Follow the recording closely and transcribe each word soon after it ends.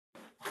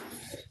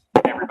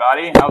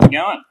everybody. How's it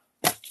going?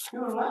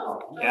 Doing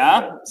well.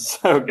 Yeah?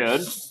 So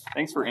good.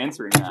 Thanks for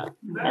answering that.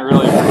 I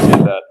really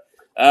appreciate that.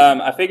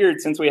 I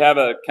figured since we have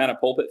a kind of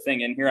pulpit thing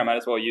in here, I might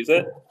as well use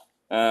it.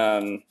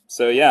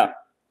 So yeah,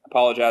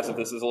 apologize if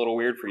this is a little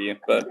weird for you,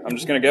 but I'm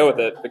just going to go with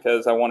it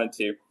because I wanted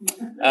to.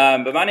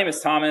 But my name is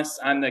Thomas.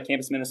 I'm the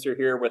campus minister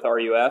here with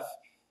RUF.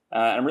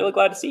 I'm really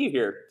glad to see you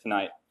here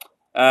tonight.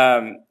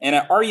 And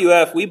at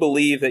RUF, we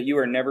believe that you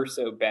are never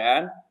so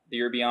bad that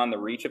you're beyond the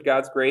reach of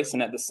God's grace,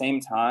 and at the same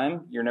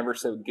time, you're never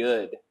so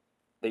good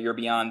that you're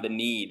beyond the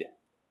need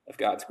of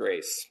God's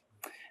grace.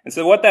 And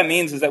so what that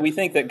means is that we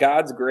think that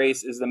God's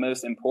grace is the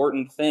most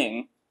important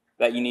thing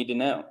that you need to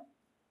know.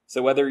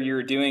 So whether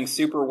you're doing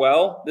super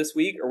well this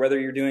week or whether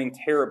you're doing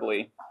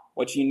terribly,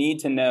 what you need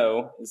to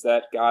know is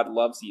that God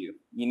loves you.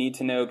 You need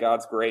to know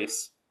God's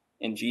grace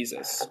in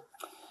Jesus.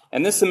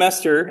 And this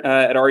semester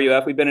at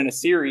RUF, we've been in a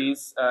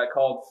series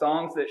called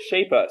Songs That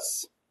Shape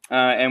Us.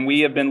 And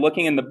we have been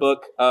looking in the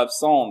book of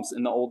Psalms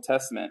in the Old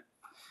Testament.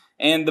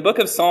 And the book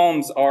of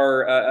Psalms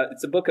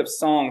it's a book of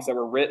songs that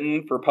were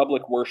written for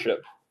public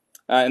worship.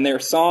 And they're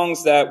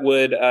songs that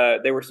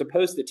they were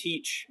supposed to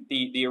teach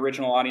the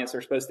original audience.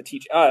 They're supposed to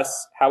teach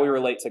us how we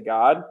relate to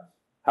God,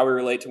 how we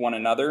relate to one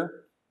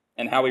another,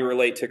 and how we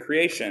relate to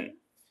creation.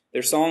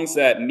 They're songs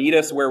that meet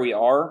us where we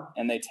are,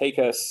 and they take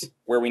us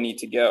where we need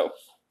to go.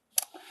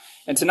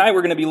 And tonight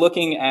we're going to be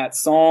looking at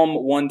Psalm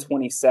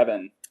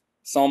 127.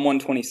 Psalm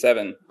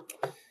 127.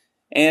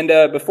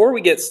 And before we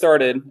get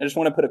started, I just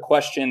want to put a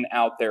question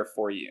out there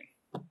for you.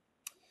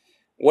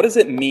 What does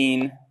it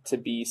mean to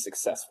be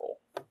successful?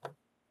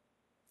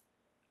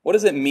 What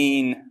does it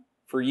mean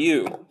for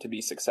you to be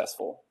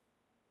successful?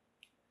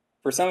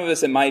 For some of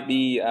us, it might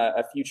be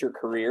a future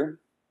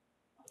career.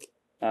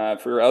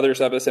 For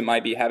others of us, it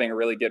might be having a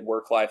really good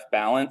work-life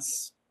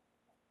balance.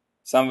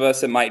 Some of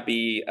us, it might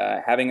be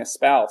having a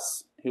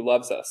spouse who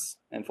loves us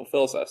and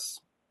fulfills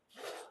us.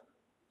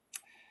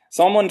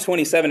 Psalm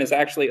 127 is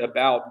actually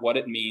about what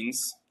it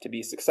means to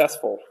be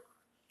successful.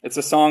 It's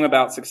a song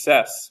about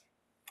success.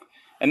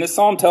 And this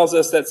psalm tells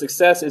us that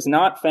success is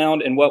not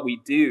found in what we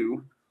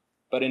do,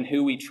 but in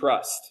who we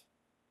trust.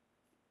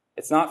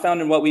 It's not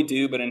found in what we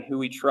do, but in who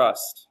we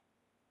trust.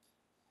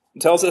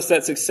 It tells us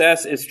that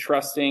success is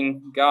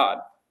trusting God.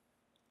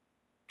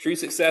 True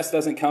success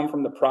doesn't come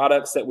from the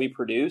products that we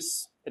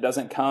produce. It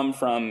doesn't come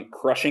from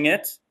crushing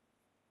it.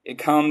 It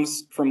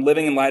comes from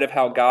living in light of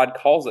how God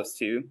calls us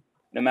to,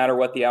 no matter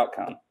what the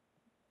outcome.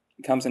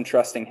 It comes in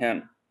trusting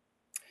Him.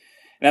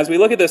 And as we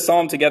look at this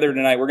psalm together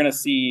tonight, we're going to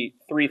see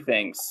three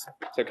things.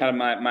 So kind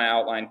of my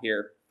outline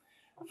here.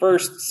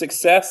 First,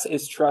 success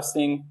is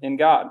trusting in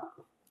God.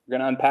 We're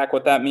going to unpack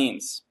what that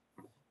means.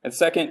 And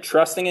second,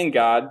 trusting in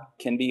God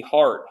can be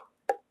hard.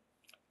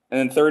 And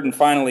then third and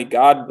finally,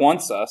 God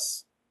wants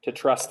us to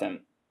trust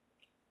Him.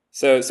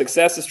 So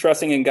success is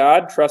trusting in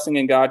God. Trusting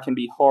in God can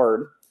be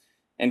hard.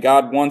 And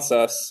God wants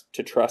us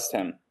to trust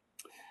Him.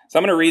 So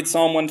I'm going to read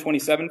Psalm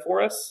 127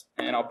 for us,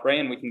 and I'll pray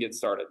and we can get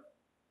started.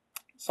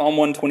 Psalm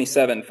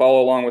 127,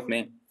 follow along with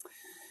me.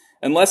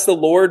 Unless the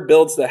Lord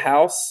builds the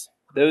house,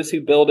 those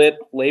who build it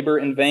labor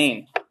in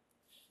vain.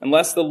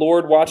 Unless the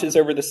Lord watches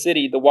over the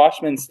city, the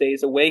watchman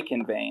stays awake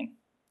in vain.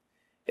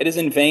 It is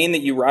in vain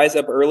that you rise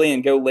up early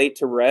and go late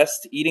to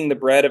rest, eating the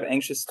bread of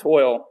anxious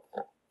toil,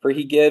 for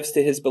He gives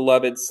to His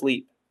beloved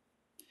sleep.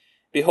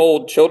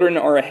 Behold, children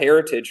are a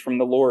heritage from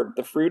the Lord,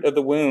 the fruit of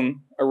the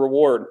womb a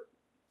reward.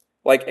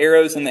 Like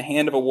arrows in the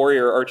hand of a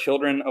warrior are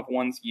children of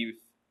one's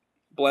youth.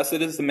 Blessed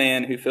is the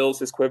man who fills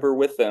his quiver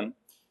with them.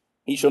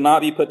 He shall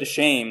not be put to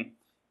shame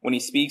when he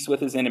speaks with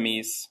his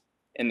enemies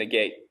in the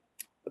gate.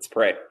 Let's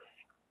pray.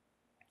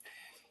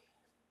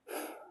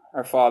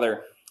 Our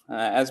Father,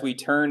 as we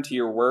turn to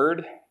your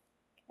word,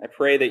 I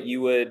pray that you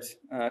would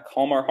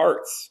calm our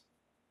hearts.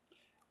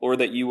 Lord,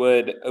 that you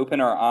would open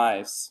our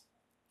eyes.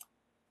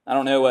 I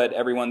don't know what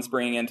everyone's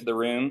bringing into the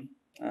room,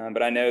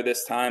 but I know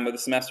this time of the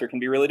semester can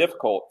be really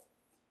difficult.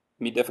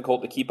 It can be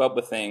difficult to keep up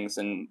with things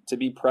and to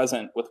be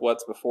present with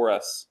what's before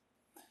us.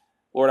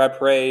 Lord, I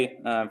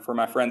pray for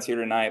my friends here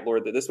tonight,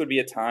 Lord, that this would be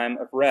a time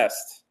of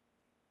rest,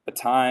 a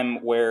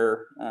time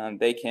where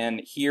they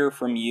can hear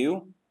from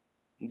you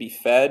and be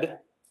fed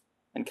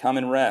and come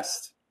and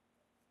rest.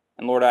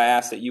 And Lord, I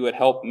ask that you would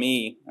help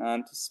me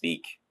to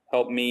speak,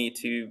 help me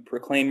to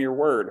proclaim your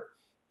word.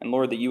 And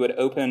Lord, that you would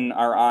open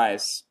our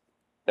eyes,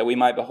 that we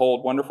might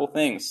behold wonderful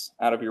things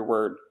out of your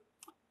word.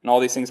 And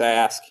all these things I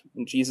ask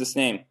in Jesus'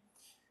 name.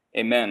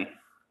 Amen.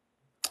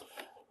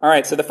 All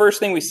right, so the first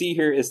thing we see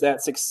here is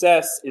that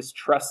success is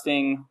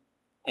trusting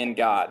in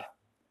God.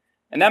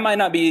 And that might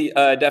not be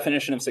a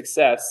definition of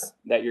success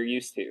that you're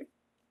used to,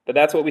 but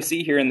that's what we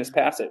see here in this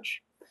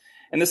passage.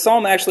 And the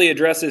psalm actually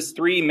addresses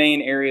three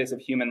main areas of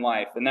human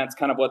life, and that's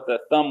kind of what the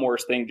thumb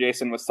wars thing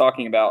Jason was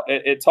talking about.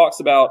 It talks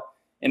about,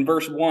 in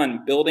verse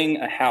 1, building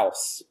a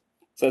house.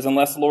 It says,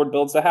 unless the Lord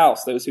builds the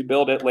house, those who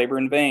build it labor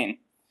in vain.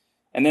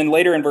 And then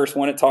later in verse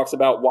 1, it talks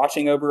about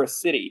watching over a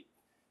city.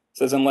 It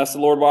says, unless the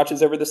Lord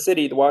watches over the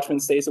city, the watchman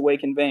stays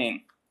awake in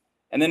vain.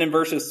 And then in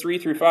verses 3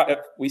 through 5,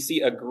 we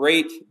see a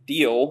great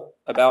deal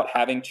about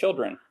having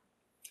children.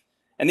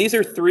 And these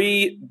are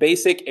three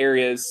basic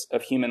areas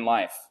of human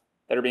life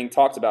that are being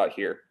talked about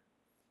here.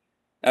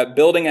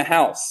 Building a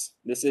house.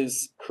 This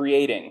is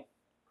creating.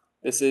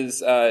 This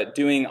is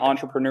doing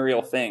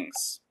entrepreneurial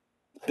things.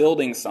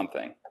 Building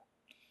something.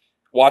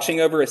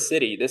 Watching over a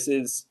city. This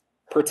is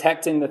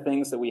protecting the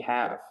things that we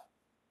have.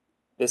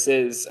 This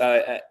is,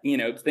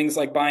 things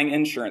like buying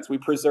insurance. We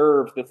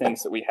preserve the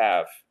things that we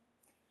have.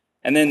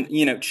 And then,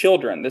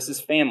 children. This is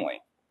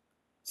family.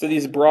 So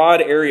these broad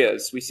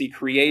areas, we see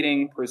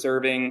creating,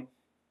 preserving,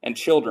 and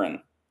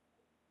children.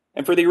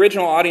 And for the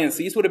original audience,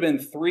 these would have been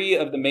three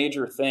of the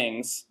major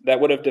things that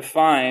would have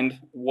defined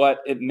what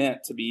it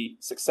meant to be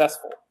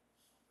successful.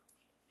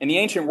 In the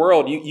ancient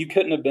world, you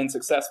couldn't have been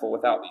successful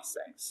without these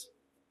things.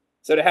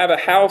 So to have a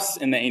house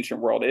in the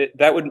ancient world,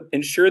 that would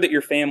ensure that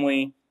your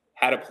family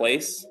had a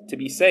place to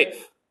be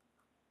safe.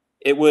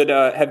 It would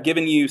have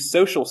given you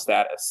social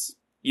status.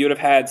 You would have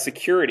had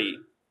security.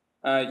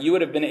 You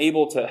would have been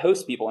able to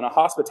host people. In a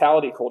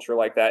hospitality culture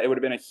like that, it would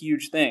have been a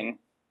huge thing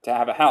to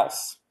have a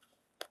house.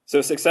 So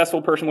a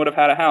successful person would have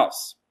had a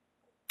house.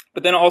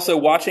 But then also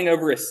watching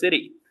over a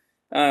city.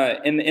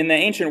 In the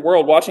ancient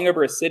world, watching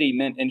over a city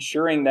meant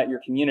ensuring that your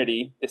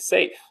community is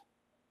safe.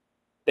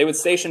 They would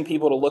station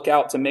people to look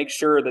out to make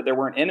sure that there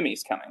weren't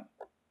enemies coming.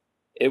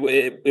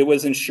 It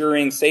was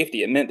ensuring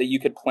safety. It meant that you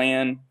could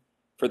plan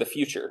for the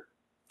future.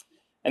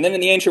 And then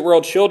in the ancient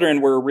world,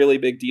 children were a really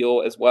big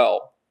deal as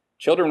well.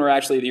 Children were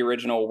actually the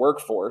original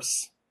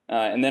workforce,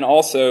 and then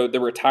also the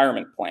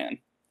retirement plan.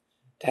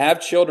 To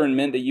have children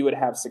meant that you would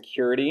have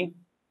security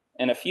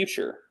and a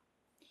future.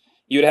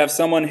 You would have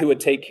someone who would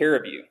take care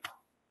of you.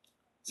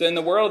 So in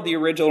the world of the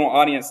original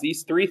audience,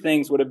 these three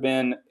things would have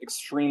been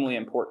extremely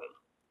important.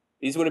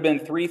 These would have been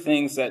three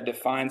things that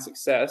define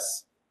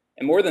success.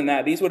 And more than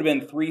that, these would have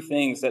been three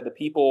things that the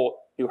people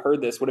who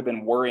heard this would have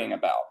been worrying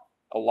about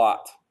a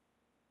lot.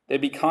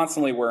 They'd be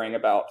constantly worrying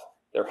about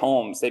their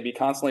homes. They'd be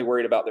constantly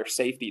worried about their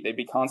safety. They'd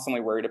be constantly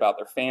worried about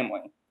their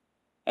family.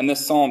 And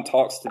this psalm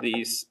talks to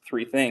these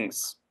three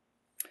things.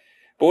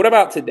 But what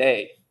about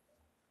today?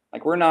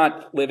 Like, we're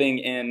not living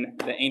in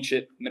the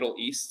ancient Middle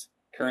East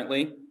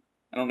currently.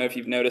 I don't know if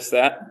you've noticed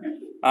that.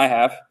 I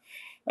have.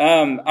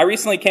 I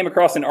recently came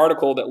across an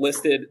article that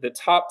listed the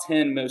top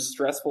 10 most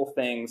stressful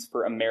things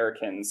for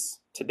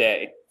Americans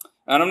today.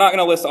 And I'm not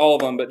going to list all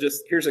of them, but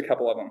just here's a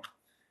couple of them.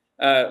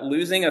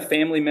 Losing a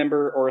family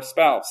member or a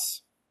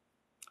spouse.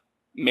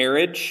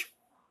 Marriage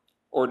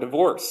or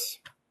divorce.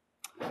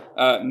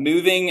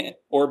 Moving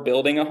or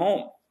building a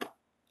home.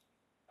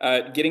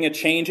 Getting a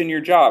change in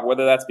your job,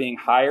 whether that's being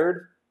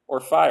hired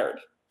or fired.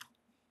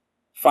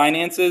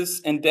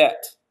 Finances and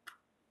debt.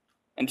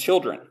 And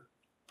children.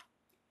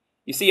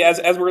 You see,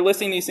 as we're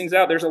listing these things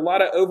out, there's a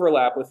lot of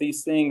overlap with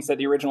these things that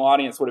the original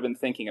audience would have been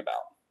thinking about.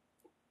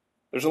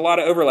 There's a lot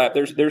of overlap.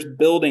 There's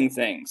building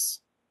things.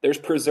 There's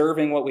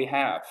preserving what we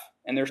have.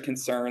 And there's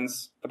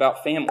concerns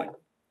about family.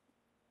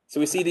 So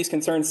we see these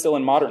concerns still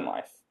in modern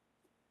life.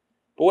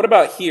 But what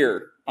about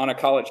here on a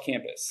college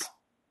campus?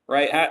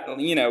 Right?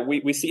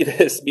 We see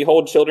this.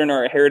 Behold, children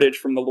are a heritage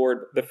from the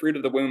Lord, the fruit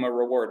of the womb a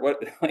reward.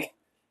 What?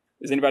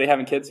 Is anybody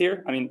having kids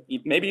here? I mean,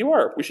 maybe you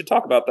are. We should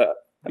talk about that.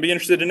 I'd be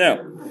interested to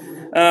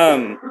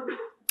know.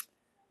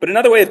 But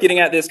another way of getting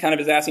at this kind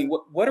of is asking,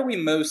 what are we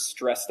most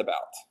stressed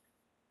about?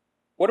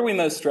 What are we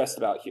most stressed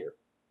about here?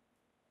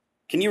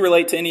 Can you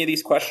relate to any of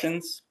these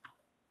questions?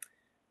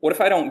 What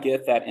if I don't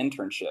get that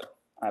internship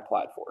I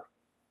applied for?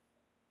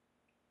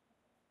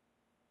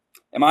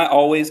 Am I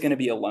always going to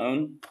be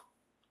alone?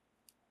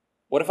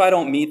 What if I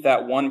don't meet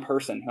that one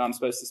person who I'm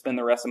supposed to spend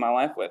the rest of my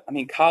life with? I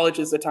mean, college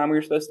is the time we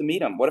were supposed to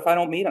meet him. What if I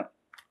don't meet him?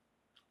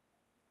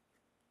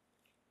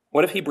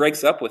 What if he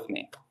breaks up with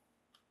me?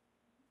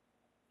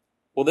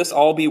 Will this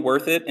all be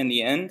worth it in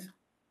the end?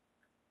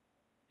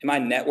 Am I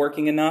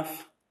networking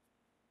enough?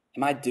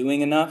 Am I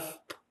doing enough?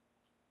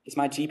 Is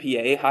my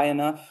GPA high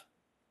enough?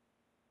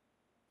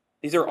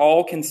 These are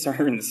all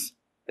concerns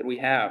that we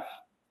have.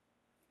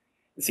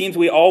 It seems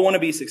we all want to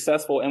be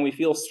successful, and we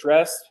feel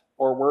stressed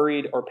or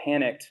worried or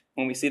panicked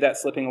when we see that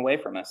slipping away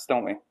from us,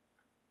 don't we?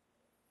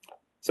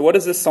 So what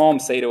does this psalm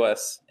say to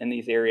us in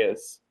these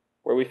areas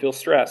where we feel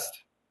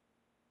stressed?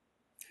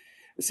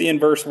 We see in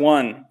verse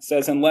 1, it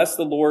says, unless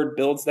the Lord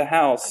builds the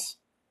house,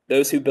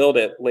 those who build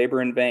it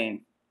labor in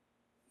vain.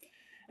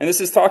 And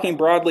this is talking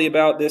broadly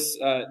about this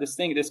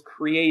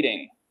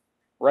creating,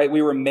 right?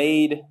 We were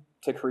made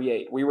to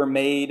create. We were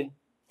made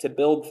to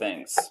build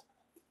things.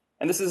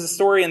 And this is a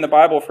story in the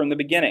Bible from the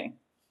beginning.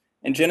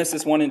 In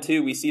Genesis 1 and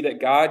 2, we see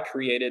that God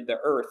created the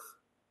earth,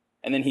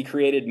 and then he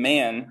created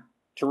man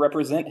to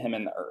represent him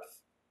in the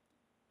earth.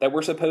 That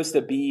we're supposed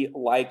to be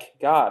like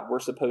God. We're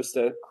supposed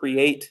to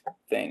create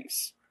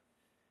things.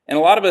 And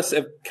a lot of us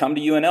have come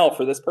to UNL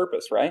for this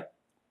purpose, right?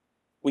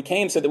 We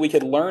came so that we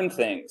could learn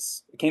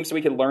things. We came so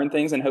we could learn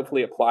things and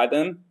hopefully apply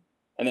them,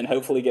 and then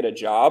hopefully get a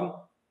job,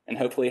 and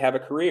hopefully have a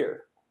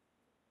career.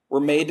 We're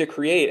made to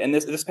create, and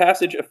this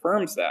passage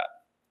affirms that.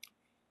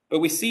 But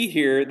we see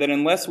here that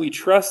unless we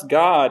trust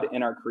God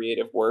in our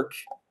creative work,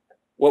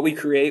 what we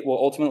create will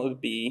ultimately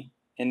be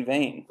in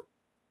vain.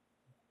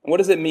 And what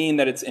does it mean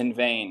that it's in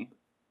vain?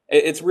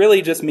 It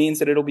really just means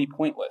that it'll be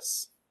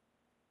pointless.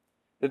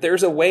 That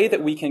there's a way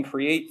that we can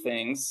create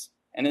things,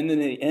 and in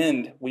the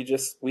end,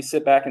 we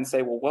sit back and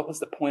say, well, what was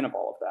the point of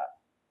all of that?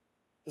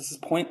 This is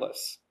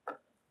pointless.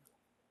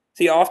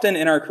 See, often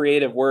in our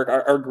creative work,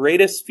 our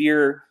greatest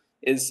fear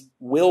is,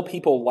 will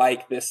people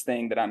like this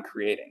thing that I'm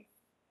creating?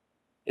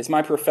 Is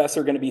my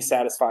professor going to be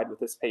satisfied with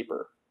this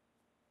paper?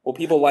 Will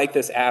people like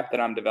this app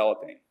that I'm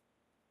developing?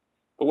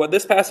 But what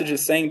this passage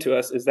is saying to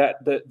us is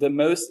that the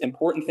most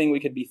important thing we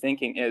could be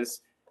thinking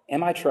is,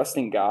 am I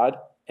trusting God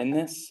in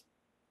this?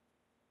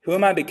 Who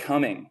am I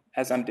becoming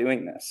as I'm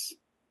doing this?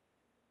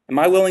 Am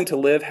I willing to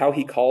live how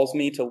he calls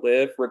me to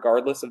live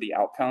regardless of the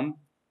outcome?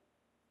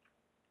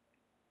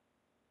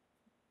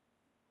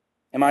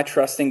 Am I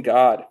trusting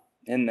God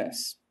in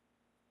this?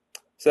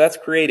 So that's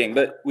creating.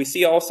 But we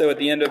see also at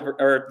the end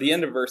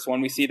of verse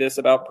 1, we see this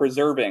about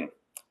preserving. It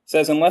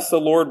says, unless the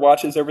Lord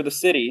watches over the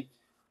city,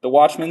 the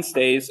watchman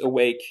stays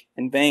awake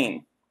in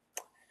vain.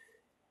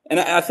 And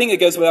I think it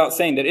goes without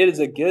saying that it is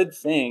a good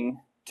thing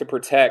to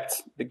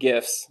protect the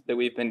gifts that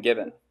we've been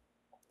given.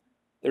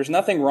 There's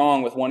nothing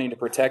wrong with wanting to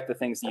protect the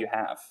things that you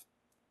have.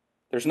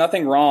 There's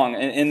nothing wrong.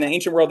 In the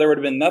ancient world, there would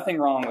have been nothing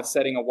wrong with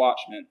setting a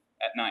watchman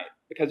at night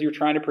because you're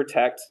trying to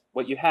protect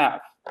what you have.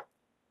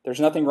 There's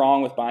nothing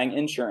wrong with buying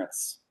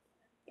insurance.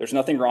 There's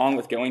nothing wrong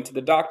with going to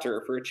the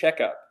doctor for a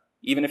checkup,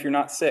 even if you're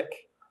not sick.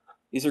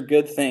 These are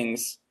good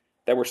things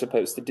that we're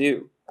supposed to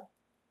do.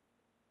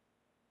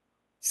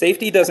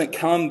 Safety doesn't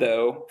come,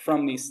 though,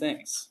 from these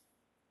things.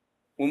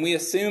 When we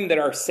assume that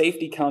our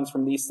safety comes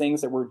from these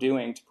things that we're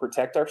doing to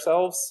protect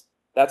ourselves,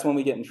 that's when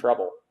we get in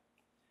trouble.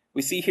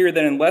 We see here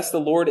that unless the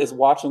Lord is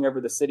watching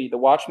over the city, the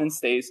watchman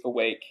stays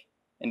awake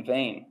in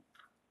vain.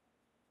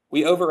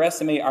 We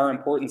overestimate our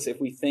importance if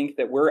we think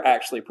that we're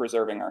actually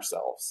preserving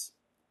ourselves.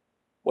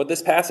 What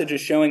this passage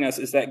is showing us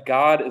is that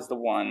God is the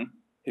one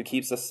who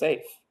keeps us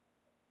safe.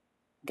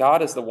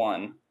 God is the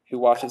one who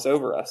watches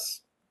over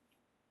us.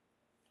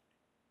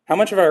 How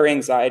much of our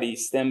anxiety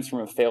stems from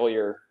a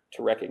failure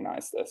to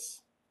recognize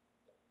this?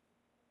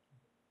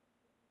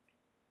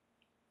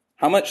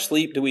 How much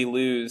sleep do we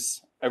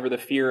lose over the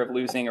fear of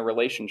losing a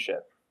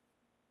relationship?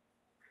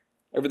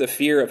 Over the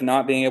fear of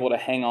not being able to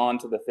hang on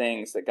to the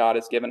things that God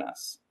has given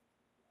us?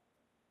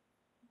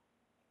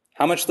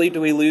 How much sleep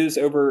do we lose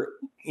over,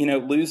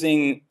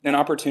 losing an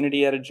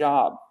opportunity at a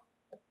job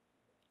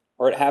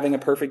or at having a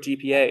perfect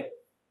GPA?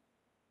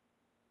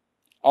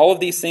 All of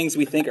these things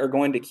we think are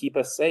going to keep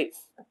us safe.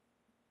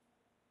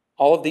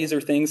 All of these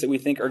are things that we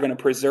think are going to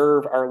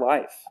preserve our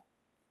life.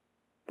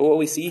 But what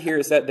we see here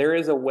is that there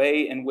is a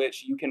way in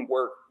which you can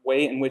work,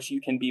 way in which you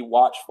can be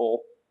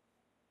watchful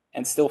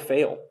and still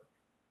fail.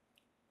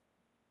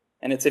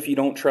 And it's if you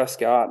don't trust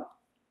God.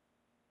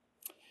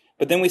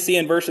 But then we see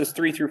in verses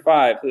 3 through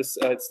 5,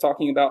 it's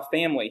talking about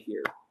family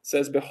here. It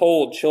says,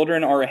 behold,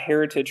 children are a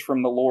heritage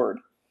from the Lord,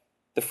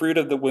 the fruit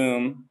of the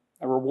womb,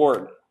 a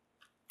reward.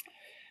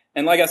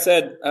 And like I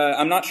said,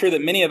 I'm not sure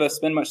that many of us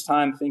spend much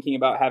time thinking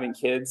about having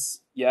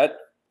kids yet.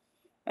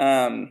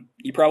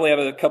 You probably have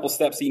a couple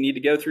steps that you need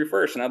to go through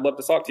first, and I'd love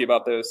to talk to you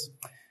about those.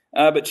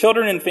 But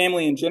children and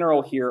family in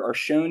general here are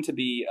shown to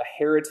be a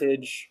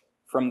heritage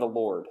from the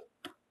Lord.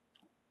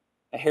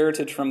 A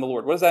heritage from the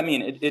Lord. What does that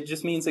mean? It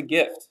just means a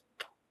gift.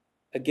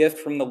 A gift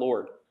from the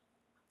Lord.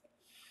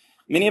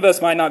 Many of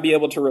us might not be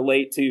able to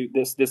relate to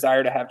this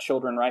desire to have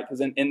children, right?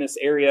 Because in this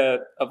area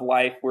of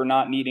life, we're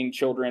not needing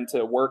children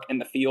to work in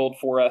the field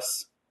for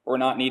us. We're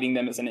not needing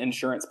them as an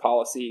insurance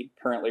policy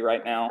currently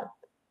right now.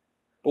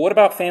 But what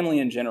about family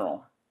in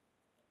general?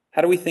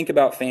 How do we think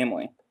about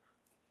family?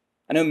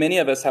 I know many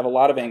of us have a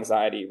lot of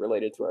anxiety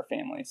related to our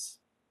families.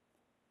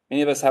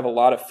 Many of us have a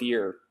lot of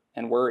fear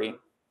and worry.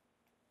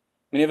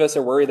 Many of us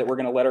are worried that we're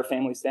going to let our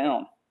families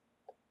down.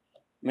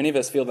 Many of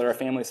us feel that our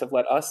families have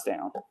let us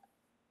down.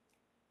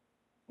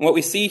 And what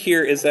we see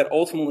here is that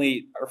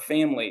ultimately our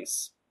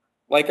families,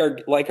 like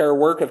our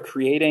work of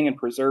creating and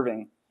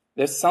preserving,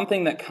 there's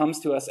something that comes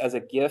to us as a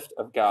gift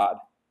of God,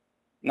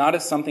 not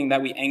as something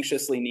that we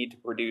anxiously need to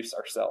produce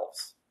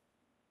ourselves.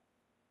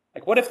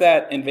 Like, what if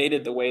that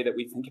invaded the way that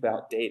we think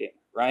about dating,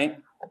 right?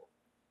 I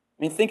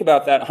mean, think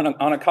about that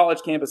on a college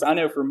campus. I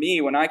know for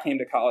me, when I came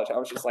to college, I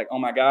was just like, oh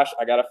my gosh,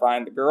 I got to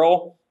find the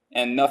girl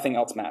and nothing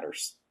else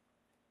matters.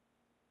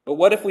 But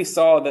what if we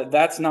saw that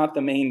that's not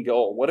the main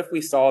goal? What if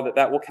we saw that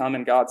that will come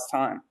in God's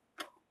time?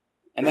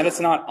 And that it's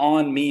not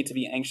on me to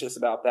be anxious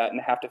about that and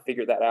have to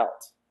figure that out?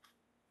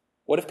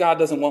 What if God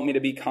doesn't want me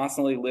to be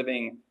constantly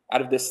living out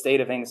of this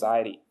state of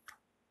anxiety?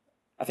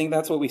 I think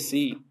that's what we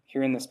see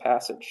here in this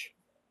passage.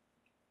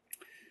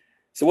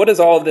 So what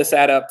does all of this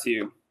add up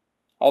to?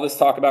 All this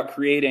talk about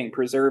creating,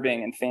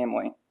 preserving, and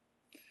family.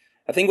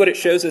 I think what it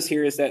shows us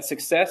here is that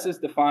success is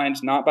defined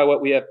not by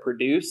what we have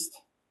produced,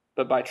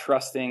 but by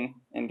trusting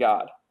in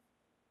God.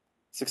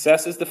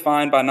 Success is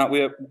defined by not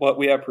what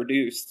we have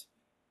produced,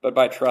 but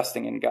by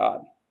trusting in God.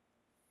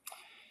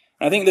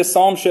 And I think this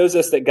psalm shows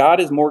us that God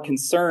is more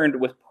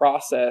concerned with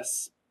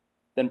process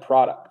than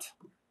product.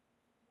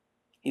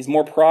 He's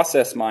more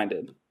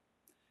process-minded.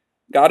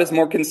 God is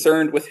more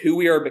concerned with who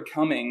we are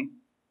becoming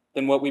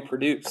than what we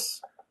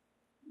produce.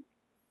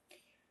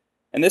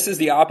 And this is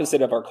the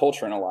opposite of our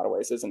culture in a lot of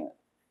ways, isn't it?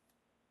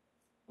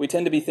 We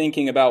tend to be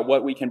thinking about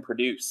what we can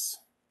produce.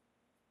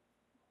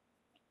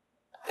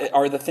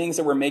 Are the things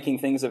that we're making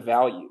things of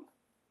value?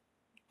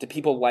 Do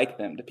people like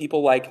them? Do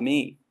people like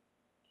me?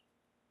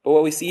 But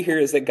what we see here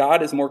is that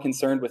God is more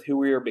concerned with who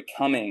we are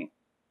becoming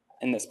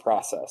in this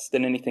process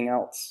than anything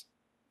else.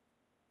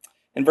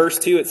 In verse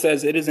 2, it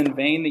says, "It is in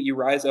vain that you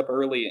rise up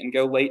early and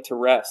go late to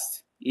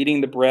rest,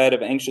 eating the bread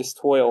of anxious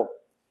toil,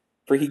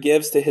 for he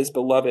gives to his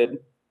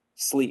beloved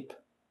sleep."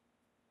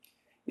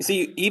 You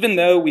see, even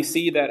though we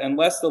see that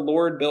unless the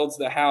Lord builds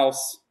the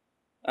house,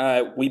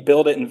 we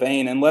build it in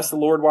vain. Unless the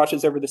Lord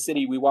watches over the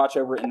city, we watch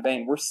over it in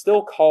vain. We're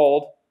still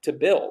called to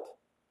build.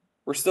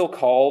 We're still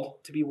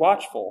called to be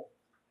watchful.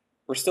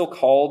 We're still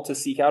called to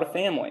seek out a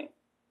family.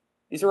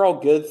 These are all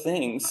good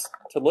things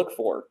to look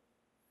for.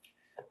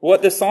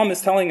 What this psalm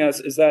is telling us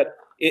is that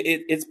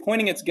it's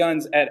pointing its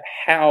guns at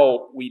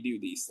how we do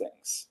these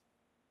things.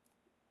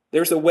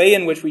 There's a way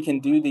in which we can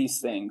do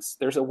these things.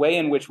 There's a way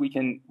in which we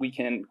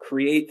can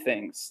create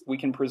things. We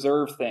can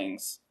preserve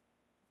things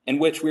in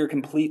which we're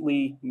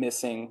completely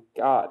missing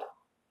God.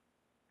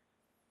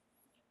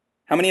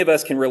 How many of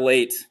us can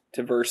relate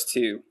to verse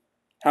 2?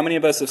 How many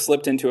of us have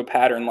slipped into a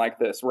pattern like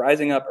this?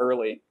 Rising up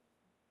early,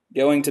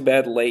 going to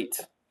bed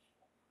late,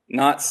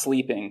 not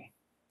sleeping,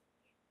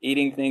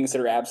 eating things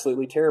that are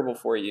absolutely terrible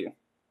for you,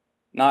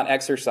 not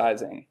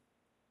exercising,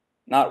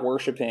 not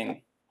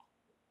worshiping,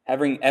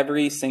 having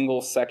every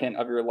single second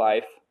of your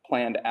life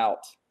planned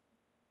out,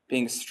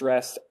 being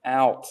stressed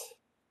out.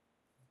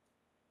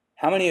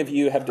 How many of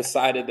you have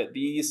decided that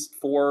these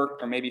 4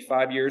 or maybe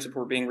 5 years, if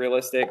we're being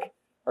realistic,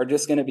 are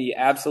just going to be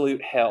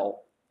absolute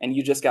hell, and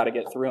you just got to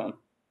get through them?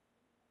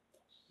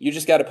 You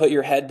just got to put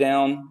your head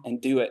down and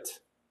do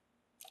it.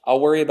 I'll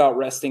worry about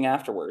resting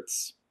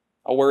afterwards.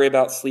 I'll worry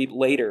about sleep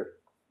later.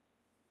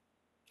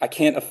 I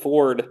can't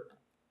afford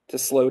to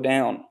slow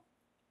down.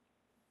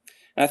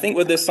 And I think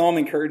what this psalm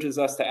encourages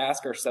us to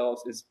ask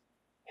ourselves is,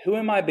 who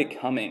am I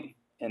becoming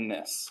in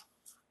this?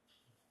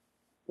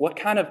 What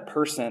kind of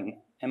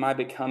person am I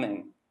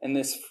becoming in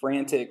this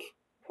frantic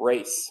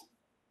race?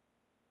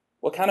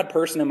 What kind of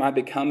person am I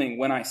becoming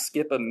when I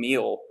skip a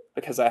meal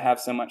because I have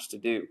so much to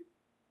do?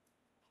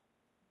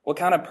 What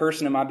kind of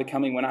person am I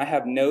becoming when I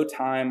have no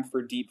time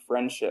for deep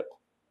friendship?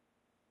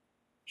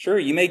 Sure,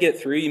 you may get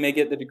through, you may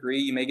get the degree,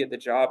 you may get the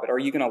job, but are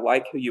you going to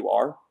like who you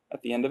are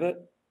at the end of it?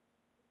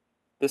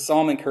 This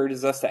psalm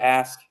encourages us to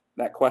ask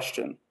that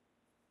question.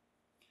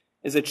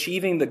 Is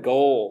achieving the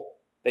goal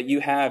that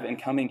you have in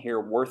coming here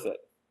worth it?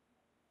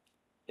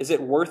 Is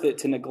it worth it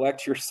to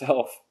neglect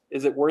yourself?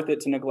 Is it worth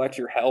it to neglect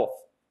your health?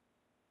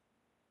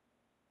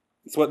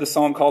 It's what the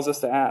psalm calls us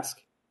to ask.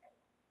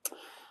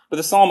 But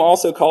the psalm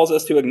also calls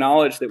us to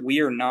acknowledge that we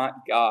are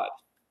not God.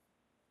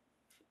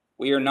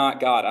 We are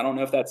not God. I don't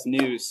know if that's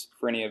news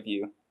for any of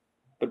you,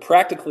 but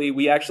practically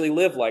we actually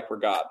live like we're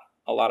God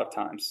a lot of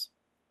times.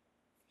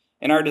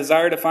 In our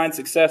desire to find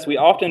success, we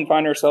often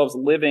find ourselves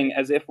living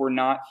as if we're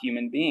not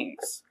human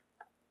beings.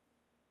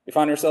 We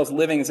find ourselves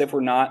living as if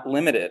we're not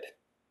limited.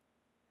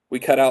 We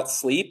cut out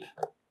sleep.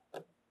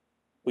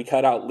 We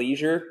cut out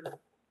leisure.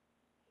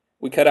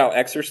 We cut out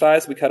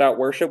exercise. We cut out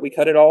worship. We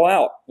cut it all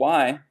out.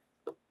 Why?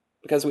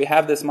 Because we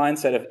have this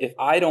mindset of, if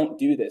I don't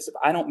do this, if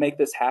I don't make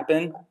this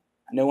happen,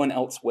 no one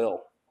else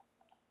will.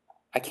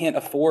 I can't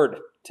afford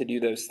to do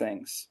those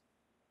things.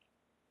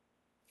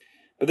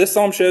 But this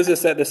psalm shows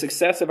us that the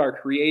success of our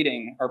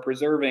creating, our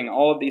preserving,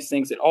 all of these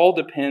things, it all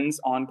depends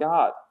on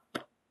God.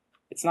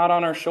 It's not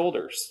on our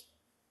shoulders.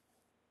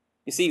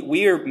 You see,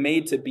 we are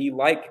made to be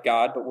like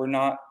God, but we're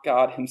not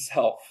God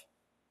himself.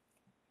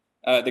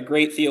 The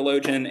great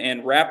theologian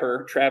and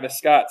rapper Travis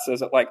Scott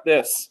says it like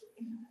this: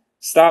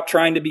 "Stop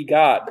trying to be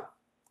God.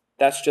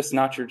 That's just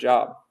not your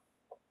job."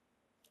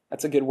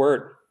 That's a good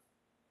word.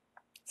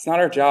 It's not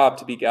our job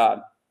to be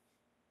God.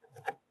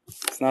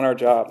 It's not our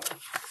job.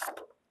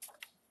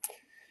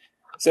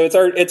 So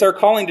it's our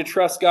calling to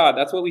trust God.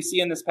 That's what we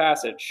see in this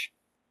passage.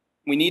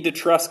 We need to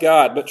trust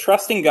God, but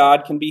trusting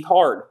God can be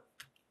hard.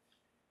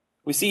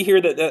 We see here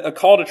that a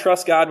call to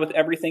trust God with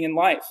everything in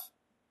life.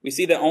 We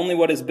see that only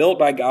what is built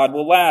by God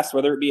will last,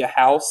 whether it be a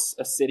house,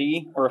 a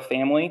city, or a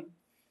family.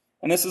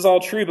 And this is all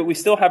true, but we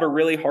still have a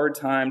really hard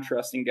time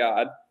trusting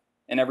God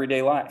in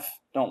everyday life,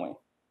 don't we?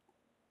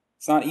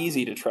 It's not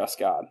easy to trust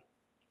God.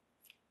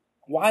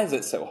 Why is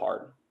it so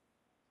hard?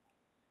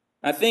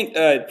 I think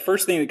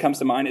first thing that comes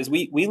to mind is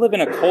we live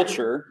in a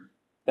culture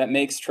that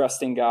makes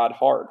trusting God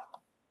hard.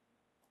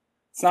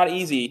 It's not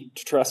easy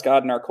to trust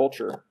God in our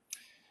culture.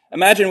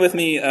 Imagine with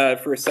me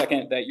for a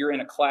second that you're in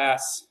a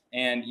class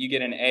and you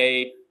get an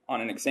A on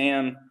an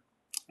exam,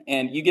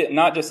 and you get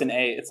not just an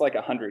A, it's like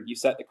 100. You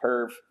set the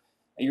curve.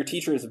 Your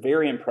teacher is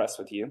very impressed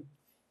with you,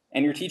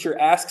 and your teacher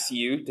asks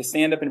you to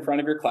stand up in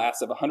front of your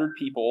class of 100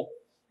 people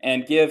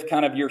and give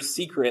kind of your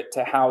secret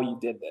to how you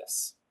did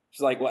this.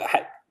 She's like, well,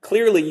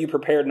 clearly you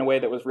prepared in a way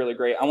that was really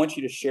great. I want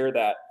you to share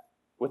that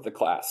with the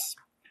class.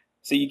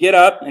 So you get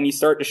up and you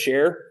start to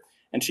share,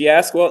 and she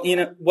asks, well,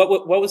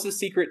 what was the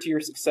secret to your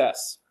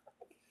success?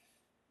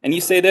 And you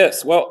say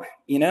this, well,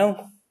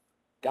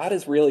 God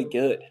is really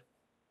good.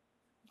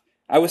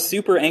 I was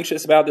super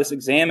anxious about this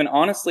exam, and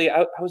honestly,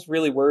 I was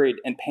really worried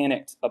and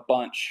panicked a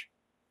bunch.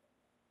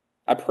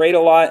 I prayed a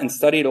lot and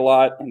studied a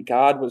lot, and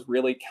God was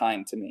really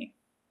kind to me.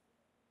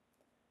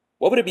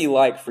 What would it be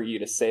like for you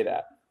to say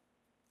that?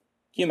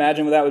 Can you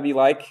imagine what that would be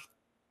like?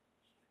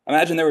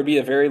 Imagine there would be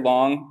a very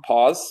long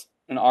pause,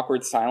 an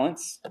awkward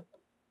silence,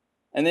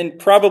 and then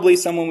probably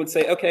someone would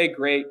say, okay,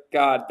 great,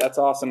 God, that's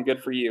awesome,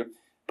 good for you.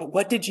 But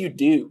what did you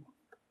do?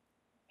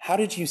 How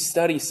did you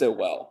study so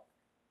well?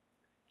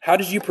 How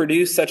did you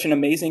produce such an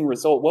amazing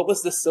result? What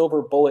was the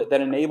silver bullet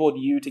that enabled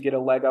you to get a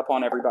leg up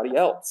on everybody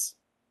else?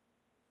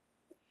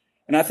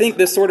 And I think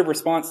this sort of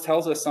response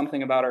tells us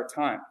something about our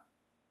time.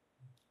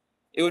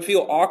 It would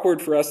feel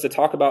awkward for us to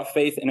talk about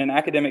faith in an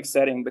academic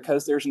setting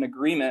because there's an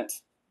agreement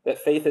that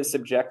faith is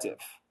subjective,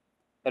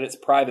 that it's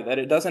private, that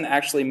it doesn't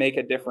actually make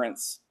a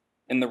difference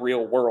in the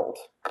real world.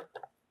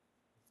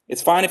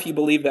 It's fine if you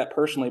believe that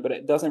personally, but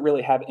it doesn't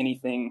really have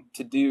anything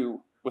to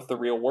do with the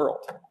real world.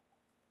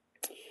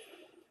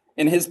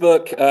 In his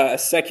book, A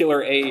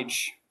Secular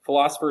Age,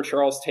 philosopher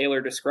Charles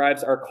Taylor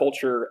describes our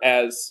culture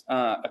as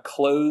a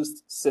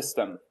closed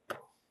system.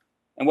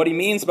 And what he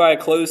means by a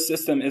closed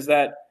system is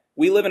that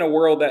we live in a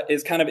world that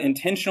is kind of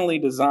intentionally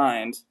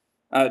designed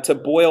to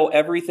boil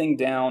everything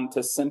down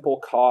to simple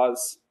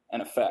cause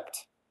and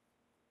effect.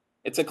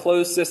 It's a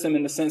closed system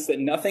in the sense that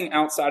nothing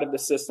outside of the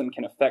system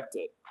can affect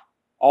it.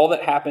 All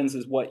that happens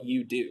is what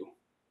you do.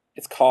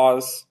 It's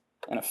cause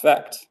and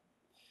effect.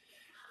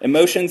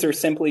 Emotions are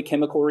simply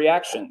chemical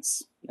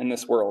reactions in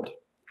this world.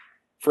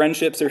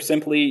 Friendships are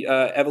simply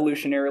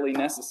evolutionarily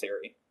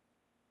necessary.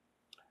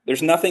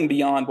 There's nothing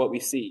beyond what we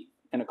see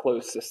in a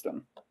closed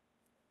system.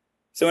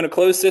 So in a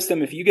closed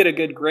system, if you get a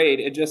good grade,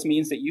 it just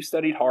means that you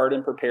studied hard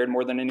and prepared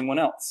more than anyone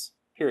else,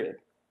 period.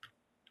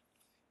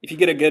 If you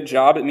get a good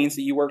job, it means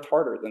that you worked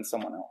harder than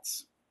someone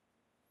else.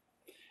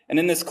 And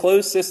in this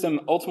closed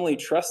system, ultimately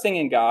trusting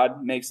in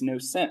God makes no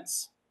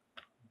sense.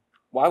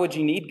 Why would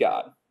you need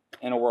God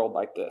in a world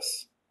like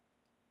this?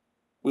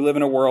 We live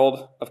in a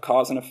world of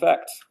cause and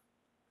effect.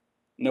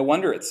 No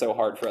wonder it's so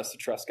hard for us to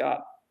trust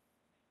God.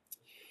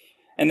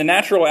 And the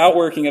natural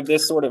outworking of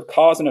this sort of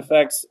cause and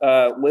effect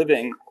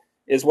living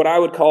is what I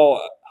would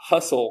call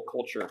hustle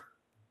culture.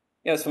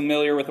 You guys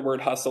familiar with the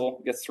word hustle?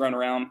 It gets thrown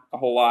around a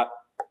whole lot.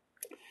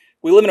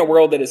 We live in a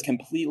world that is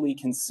completely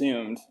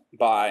consumed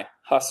by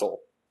hustle.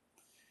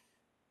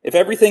 If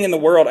everything in the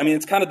world,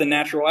 it's kind of the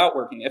natural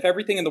outworking. If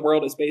everything in the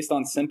world is based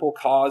on simple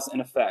cause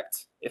and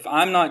effect, if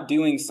I'm not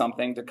doing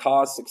something to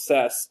cause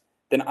success,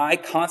 then I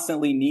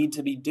constantly need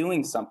to be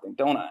doing something,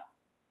 don't I?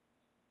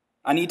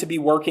 I need to be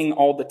working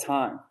all the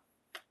time.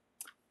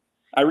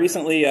 I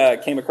recently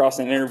came across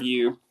an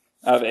interview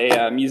of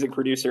a music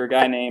producer, a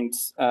guy named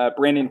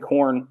Brandon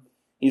Korn.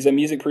 He's a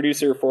music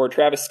producer for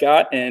Travis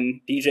Scott and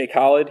DJ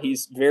Khaled.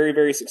 He's very,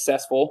 very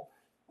successful.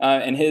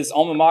 And his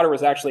alma mater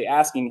was actually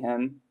asking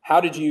him, how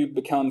did you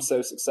become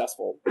so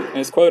successful? And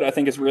his quote, I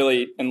think, is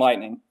really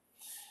enlightening.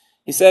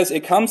 He says,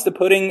 it comes to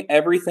putting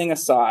everything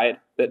aside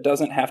that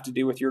doesn't have to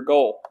do with your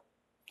goal.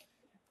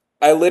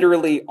 I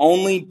literally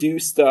only do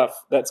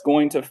stuff that's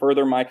going to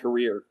further my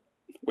career,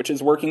 which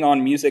is working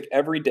on music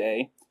every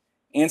day,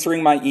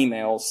 answering my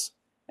emails,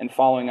 and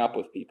following up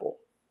with people.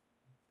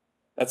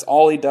 That's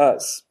all he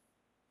does.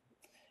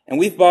 And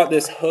we've bought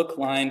this hook,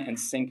 line, and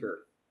sinker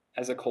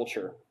as a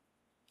culture.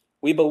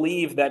 We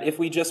believe that if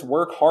we just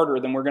work harder,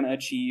 then we're going to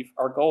achieve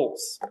our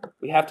goals.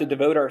 We have to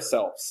devote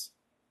ourselves.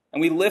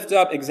 And we lift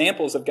up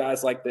examples of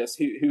guys like this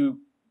who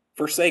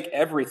forsake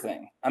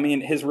everything.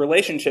 His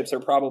relationships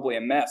are probably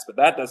a mess, but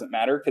that doesn't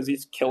matter because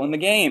he's killing the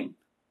game.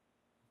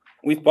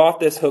 We've bought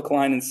this hook,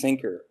 line, and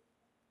sinker.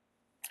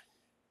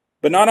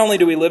 But not only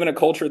do we live in a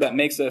culture that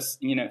makes us,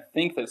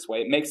 think this way,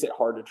 it makes it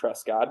hard to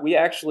trust God. We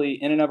actually,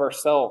 in and of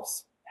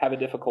ourselves, have a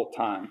difficult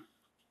time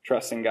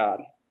trusting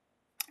God.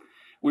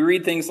 We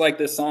read things like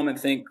this psalm and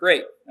think,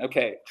 great,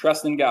 okay,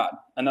 trust in God,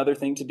 another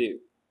thing to do.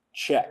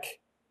 Check.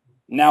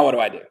 Now what do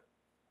I do?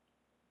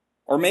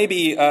 Or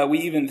maybe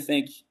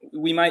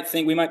we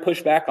might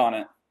push back on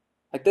it.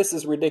 Like, this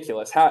is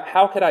ridiculous.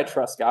 How could I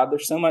trust God?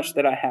 There's so much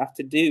that I have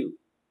to do.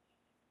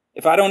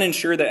 If I don't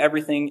ensure that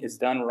everything is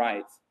done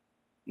right,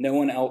 no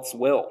one else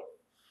will.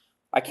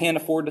 I can't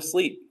afford to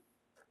sleep.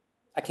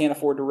 I can't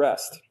afford to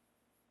rest.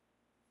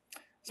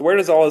 So where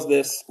does all of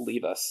this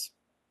leave us?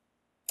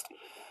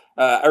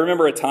 I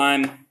remember a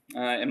time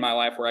in my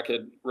life where I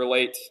could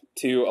relate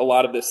to a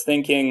lot of this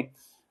thinking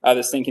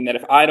that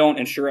if I don't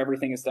ensure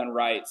everything is done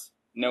right,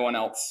 no one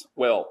else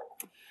will.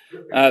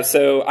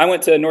 So I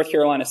went to North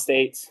Carolina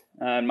State.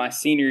 In my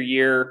senior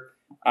year,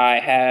 I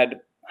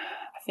had,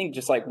 I think,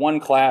 just like one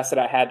class that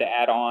I had to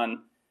add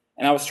on.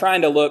 And I was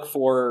trying to look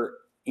for,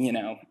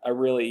 a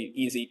really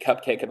easy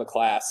cupcake of a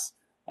class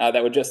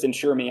that would just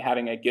ensure me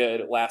having a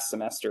good last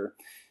semester.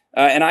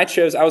 And I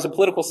was a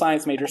political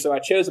science major, so I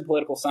chose a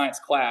political science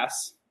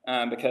class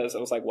because I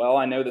was like, well,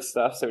 I know this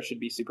stuff, so it should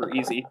be super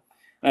easy.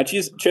 And I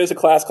chose a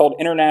class called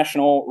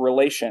International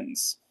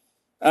Relations.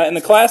 And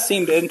the class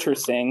seemed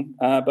interesting,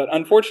 but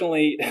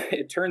unfortunately,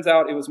 it turns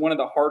out it was one of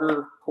the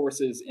harder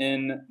courses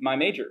in my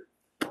major.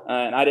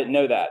 And I didn't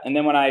know that. And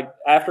then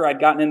after I'd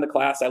gotten in the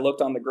class, I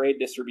looked on the grade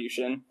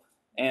distribution,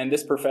 and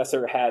this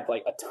professor had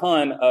like a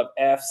ton of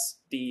F's,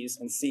 D's,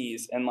 and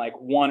C's, and like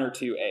 1 or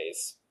 2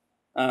 A's.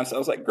 So I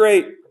was like,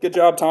 great, good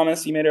job,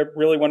 Thomas. You made a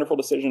really wonderful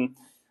decision.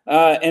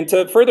 And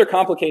to further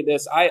complicate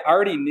this, I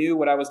already knew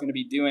what I was going to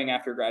be doing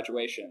after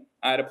graduation.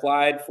 I had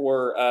applied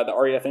for the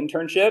REF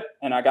internship,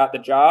 and I got the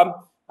job.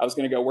 I was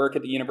going to go work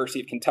at the University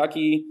of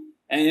Kentucky,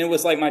 and it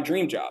was like my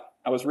dream job.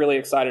 I was really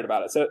excited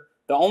about it. So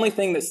the only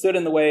thing that stood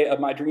in the way of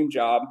my dream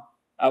job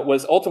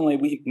was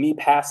ultimately me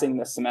passing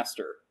this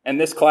semester. And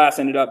this class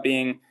ended up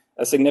being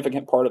a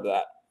significant part of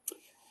that.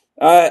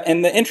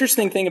 And the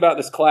interesting thing about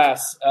this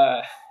class,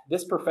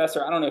 this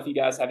professor, I don't know if you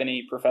guys have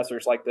any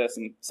professors like this,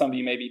 and some of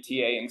you may be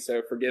TAing,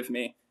 so forgive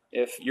me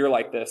if you're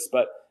like this,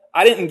 but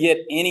I didn't get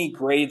any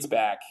grades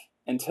back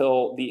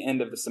until the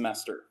end of the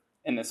semester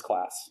in this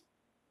class.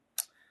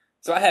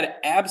 So I had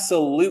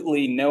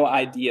absolutely no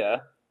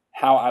idea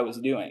how I was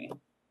doing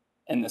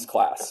in this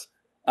class.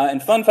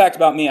 And fun fact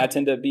about me, I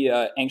tend to be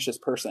an anxious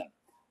person.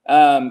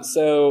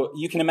 So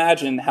you can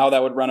imagine how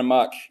that would run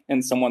amok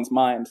in someone's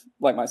mind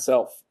like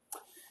myself.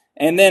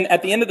 And then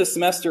at the end of the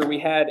semester, we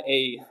had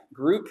a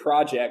group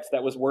project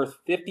that was worth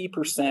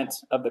 50%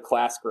 of the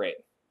class grade.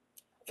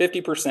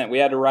 50%. We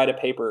had to write a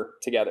paper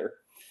together.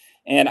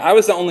 And I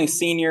was the only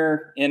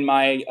senior in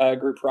my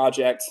group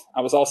project.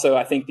 I was also,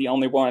 I think, the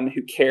only one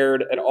who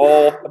cared at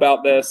all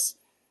about this.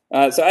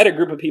 So I had a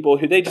group of people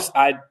who they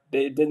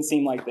didn't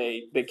seem like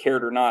they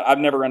cared or not. I've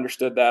never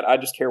understood that. I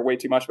just care way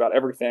too much about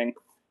everything.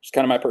 It's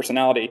kind of my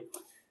personality.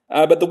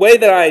 But the way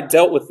that I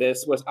dealt with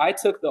this was I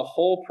took the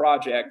whole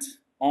project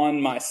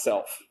on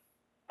myself.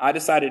 I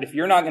decided if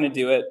you're not going to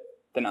do it,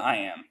 then I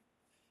am.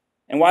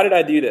 And why did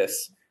I do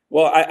this?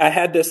 Well, I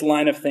had this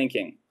line of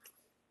thinking.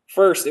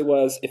 First, it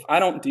was, if I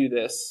don't do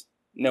this,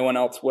 no one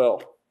else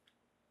will.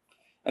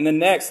 And the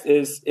next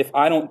is, if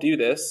I don't do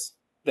this,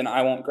 then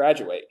I won't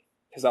graduate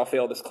because I'll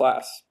fail this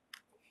class.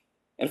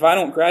 And if I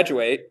don't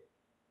graduate,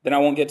 then I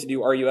won't get to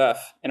do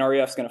RUF, and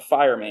RUF's going to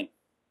fire me.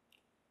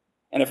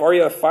 And if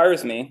RUF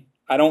fires me,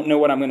 I don't know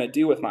what I'm going to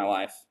do with my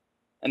life.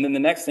 And then the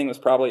next thing was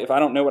probably, if I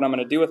don't know what I'm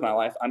going to do with my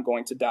life, I'm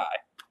going to die.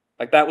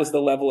 Like that was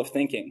the level of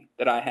thinking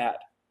that I had,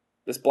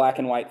 this black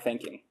and white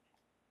thinking.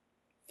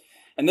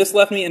 And this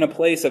left me in a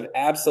place of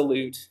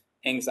absolute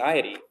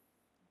anxiety,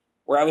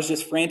 where I was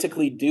just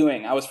frantically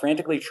doing. I was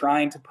frantically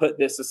trying to put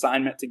this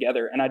assignment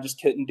together, and I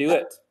just couldn't do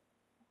it.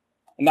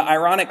 And the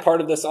ironic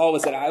part of this all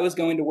was that I was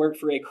going to work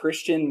for a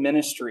Christian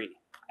ministry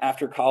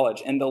after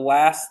college, and the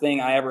last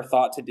thing I ever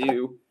thought to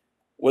do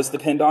was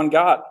depend on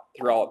God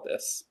through all of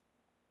this.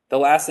 The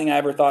last thing I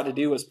ever thought to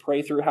do was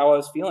pray through how I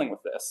was feeling with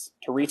this,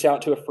 to reach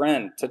out to a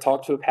friend, to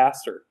talk to a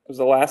pastor. It was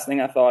the last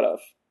thing I thought of.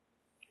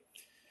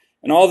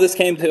 And all of this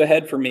came to a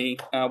head for me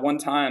one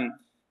time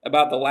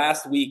about the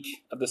last week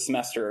of the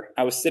semester.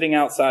 I was sitting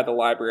outside the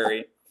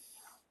library,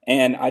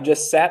 and I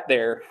just sat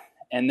there,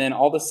 and then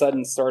all of a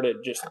sudden started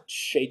just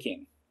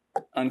shaking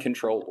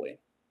uncontrollably.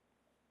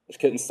 Just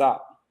couldn't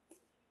stop.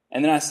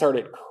 And then I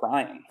started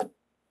crying.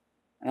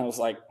 And I was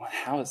like,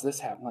 how is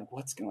this happening? Like,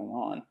 what's going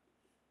on?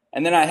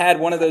 And then I had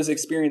one of those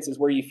experiences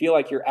where you feel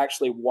like you're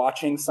actually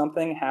watching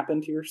something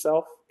happen to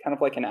yourself, kind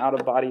of like an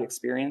out-of-body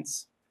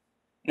experience.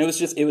 And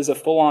it was a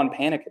full-on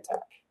panic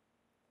attack.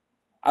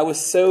 I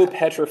was so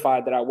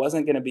petrified that I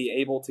wasn't going to be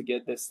able to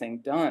get this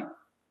thing done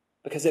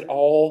because it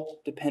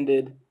all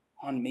depended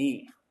on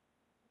me.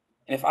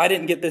 And if I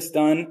didn't get this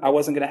done, I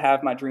wasn't going to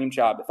have my dream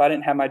job. If I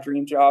didn't have my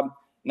dream job,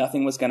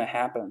 nothing was going to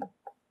happen.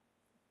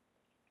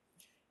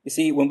 You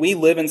see, when we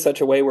live in such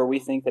a way where we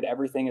think that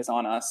everything is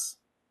on us,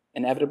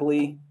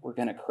 inevitably, we're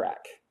going to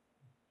crack.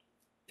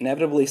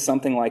 Inevitably,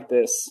 something like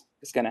this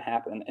is going to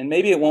happen. And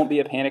maybe it won't be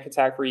a panic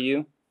attack for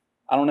you.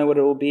 I don't know what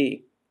it will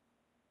be.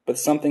 But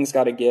something's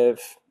got to give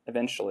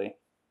eventually.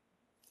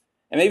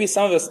 And maybe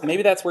some of us,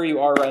 maybe that's where you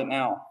are right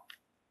now.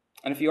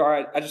 And if you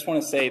are, I just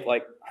want to say,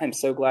 I'm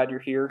so glad you're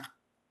here.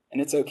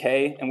 And it's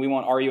okay. And we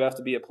want RUF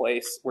to be a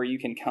place where you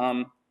can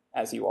come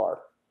as you are.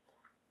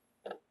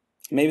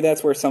 Maybe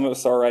that's where some of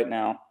us are right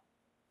now.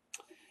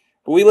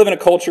 But we live in a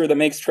culture that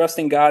makes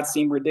trusting God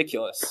seem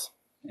ridiculous.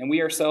 And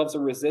we ourselves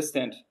are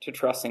resistant to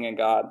trusting in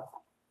God.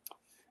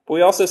 But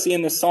we also see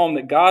in this psalm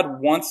that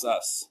God wants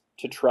us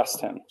to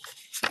trust him.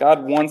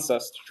 God wants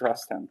us to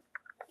trust him.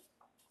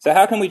 So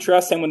how can we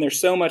trust him when there's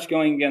so much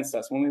going against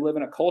us? When we live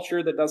in a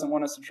culture that doesn't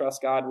want us to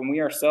trust God, when we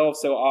ourselves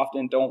so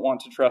often don't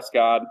want to trust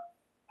God,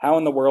 how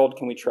in the world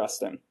can we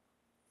trust him?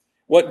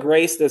 What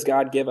grace does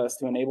God give us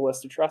to enable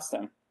us to trust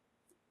him?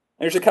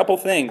 There's a couple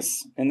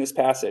things in this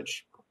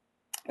passage.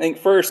 I think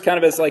first, kind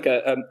of as like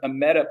a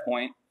meta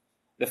point,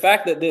 the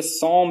fact that this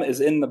psalm is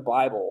in the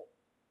Bible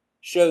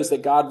shows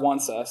that God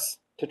wants us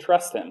to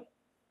trust him.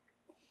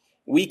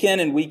 Week in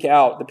and week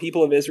out, the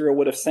people of Israel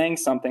would have sang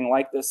something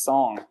like this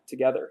song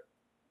together.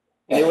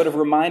 And they would have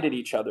reminded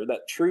each other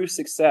that true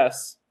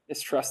success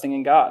is trusting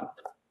in God.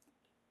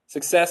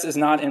 Success is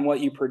not in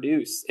what you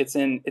produce. It's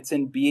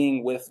in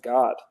being with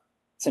God.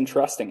 It's in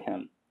trusting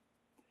him.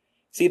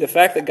 See, the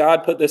fact that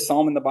God put this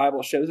psalm in the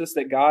Bible shows us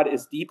that God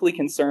is deeply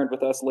concerned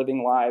with us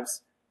living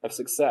lives of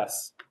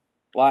success,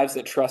 lives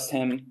that trust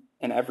him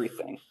in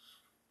everything.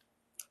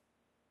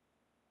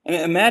 And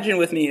imagine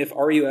with me if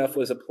RUF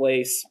was a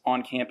place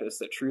on campus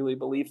that truly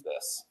believed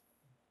this.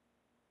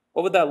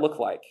 What would that look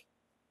like?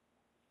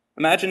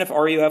 Imagine if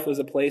RUF was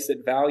a place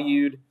that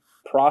valued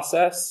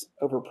process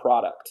over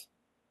product.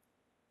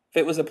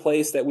 If it was a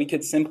place that we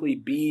could simply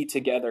be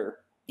together,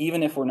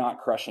 even if we're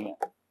not crushing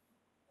it.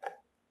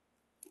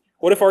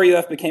 What if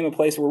RUF became a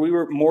place where we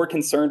were more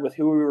concerned with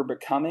who we were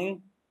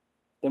becoming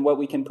than what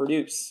we can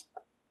produce?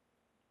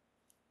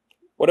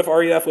 What if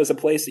RUF was a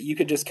place that you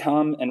could just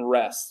come and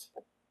rest,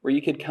 where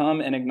you could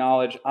come and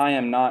acknowledge, I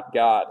am not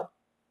God,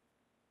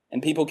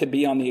 and people could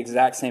be on the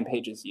exact same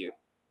page as you?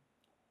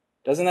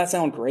 Doesn't that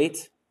sound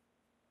great?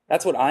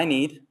 That's what I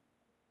need.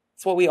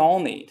 It's what we all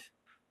need.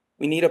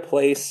 We need a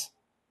place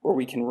where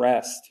we can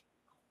rest.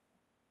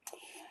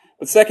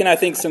 But second, I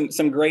think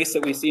some grace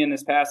that we see in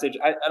this passage,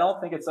 I don't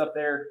think it's up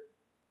there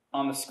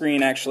on the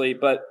screen actually,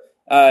 but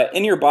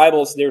in your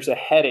Bibles there's a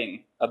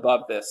heading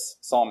above this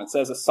psalm. It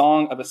says a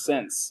song of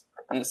ascents,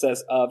 and it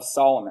says of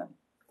Solomon.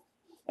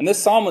 And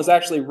this psalm was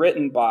actually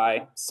written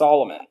by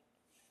Solomon.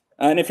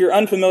 And if you're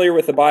unfamiliar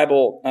with the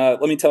Bible,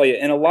 let me tell you,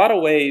 in a lot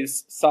of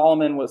ways,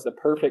 Solomon was the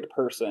perfect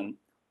person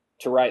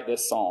to write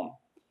this psalm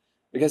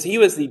because he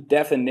was the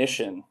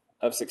definition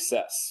of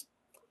success.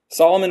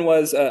 Solomon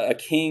was a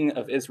king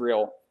of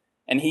Israel,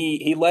 and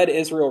he led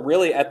Israel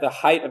really at the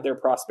height of their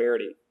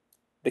prosperity.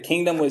 The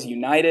kingdom was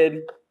united.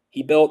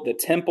 He built the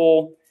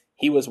temple.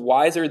 He was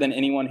wiser than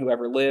anyone who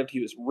ever lived. He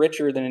was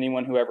richer than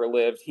anyone who ever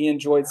lived. He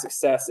enjoyed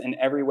success in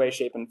every way,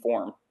 shape, and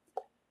form.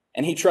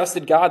 And he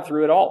trusted God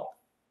through it all.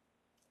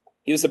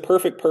 He was the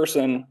perfect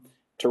person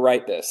to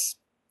write this.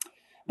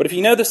 But if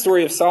you know the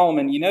story of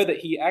Solomon, you know that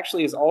he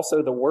actually is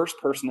also the worst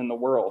person in the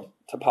world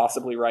to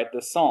possibly write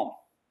this psalm.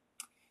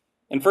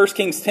 In 1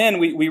 Kings 10,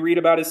 we read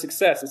about his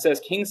success. It says,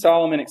 King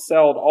Solomon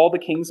excelled all the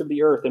kings of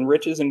the earth in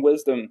riches and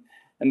wisdom,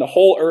 and the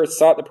whole earth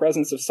sought the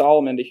presence of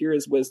Solomon to hear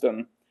his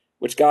wisdom,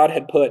 which God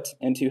had put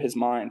into his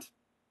mind.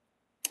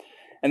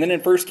 And then in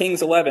 1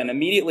 Kings 11,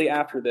 immediately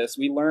after this,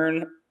 we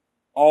learn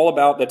all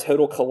about the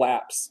total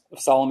collapse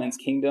of Solomon's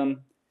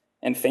kingdom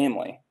and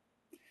family.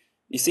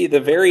 You see, the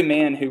very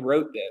man who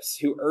wrote this,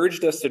 who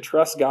urged us to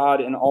trust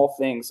God in all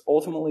things,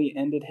 ultimately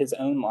ended his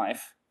own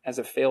life as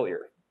a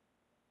failure.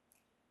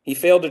 He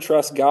failed to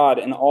trust God,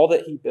 and all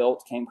that he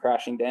built came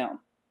crashing down.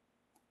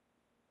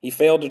 He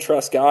failed to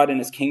trust God, and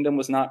his kingdom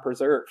was not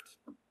preserved.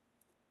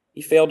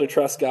 He failed to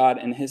trust God,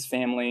 and his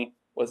family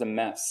was a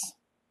mess.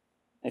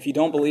 If you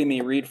don't believe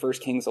me, read 1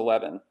 Kings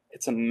 11.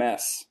 It's a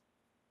mess.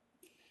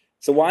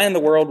 So why in the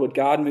world would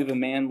God move a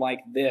man like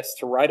this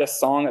to write a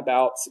song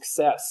about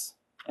success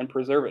and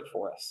preserve it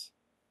for us?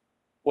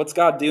 What's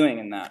God doing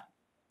in that?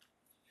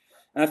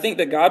 And I think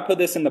that God put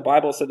this in the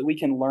Bible so that we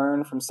can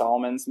learn from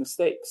Solomon's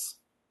mistakes.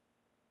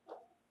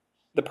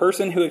 The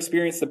person who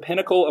experienced the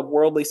pinnacle of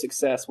worldly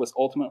success was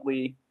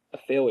ultimately a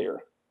failure.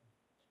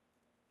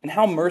 And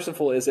how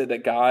merciful is it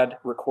that God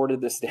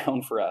recorded this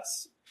down for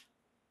us?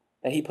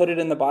 That he put it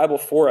in the Bible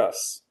for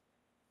us?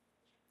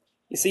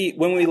 You see,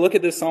 when we look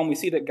at this psalm, we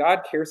see that God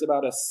cares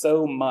about us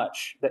so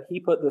much that he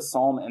put this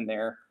psalm in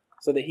there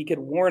so that he could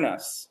warn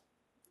us.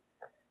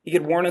 He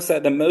could warn us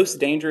that the most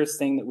dangerous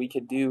thing that we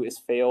could do is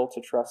fail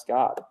to trust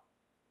God.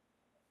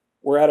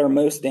 We're at our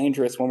most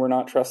dangerous when we're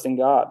not trusting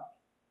God.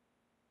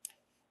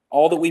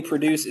 All that we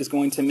produce is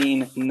going to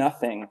mean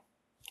nothing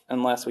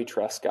unless we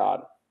trust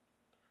God.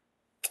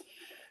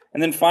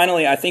 And then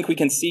finally, I think we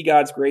can see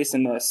God's grace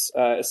in this,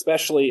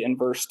 especially in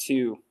verse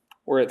 2,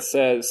 where it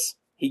says,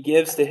 he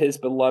gives to his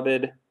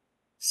beloved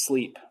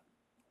sleep.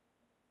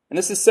 And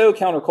this is so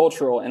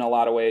countercultural in a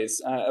lot of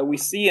ways. We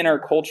see in our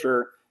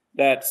culture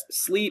that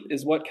sleep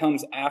is what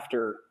comes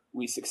after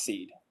we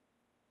succeed.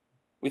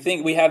 We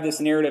think we have this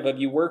narrative of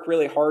you work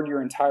really hard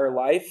your entire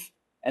life,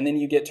 and then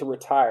you get to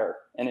retire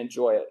and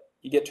enjoy it.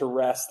 You get to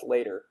rest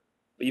later,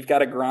 but you've got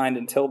to grind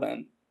until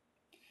then.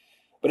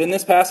 But in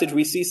this passage,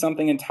 we see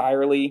something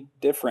entirely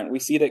different. We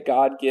see that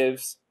God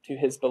gives to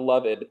his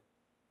beloved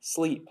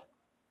sleep.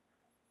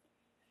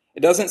 It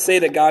doesn't say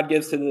that God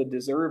gives to the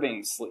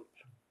deserving sleep.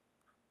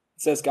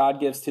 It says God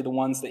gives to the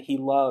ones that he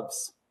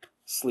loves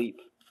sleep.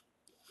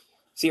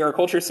 See, our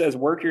culture says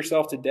work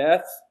yourself to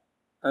death,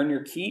 earn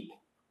your keep,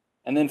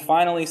 and then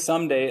finally,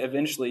 someday,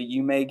 eventually,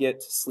 you may get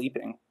to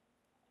sleeping.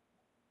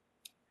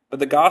 But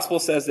the gospel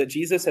says that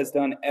Jesus has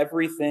done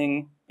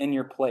everything in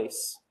your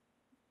place.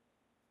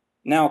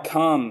 Now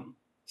come,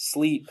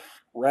 sleep,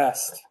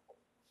 rest,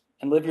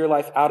 and live your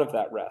life out of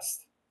that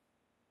rest.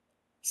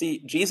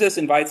 See, Jesus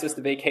invites us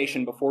to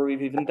vacation before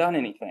we've even done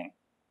anything.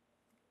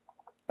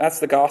 That's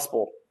the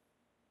gospel.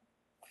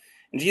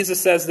 And Jesus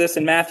says this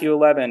in Matthew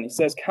 11. He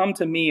says, come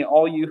to me,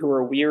 all you who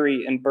are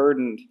weary and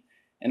burdened,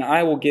 and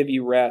I will give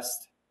you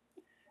rest.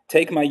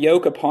 Take my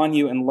yoke upon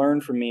you and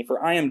learn from me,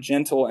 for I am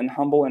gentle and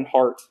humble in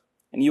heart,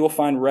 and you will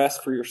find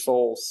rest for your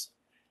souls.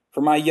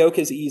 For my yoke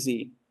is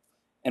easy,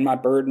 and my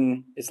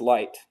burden is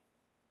light.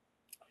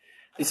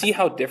 You see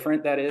how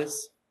different that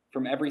is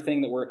from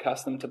everything that we're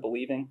accustomed to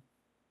believing?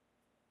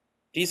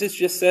 Jesus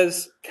just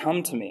says,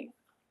 come to me.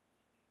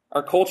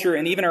 Our culture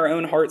and even our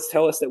own hearts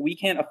tell us that we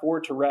can't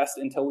afford to rest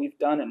until we've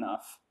done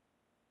enough.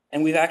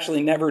 And we've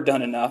actually never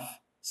done enough,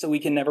 so we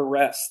can never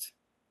rest.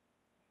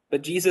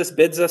 But Jesus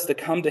bids us to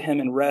come to him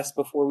and rest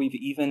before we've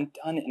even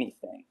done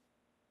anything.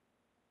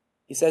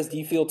 He says, do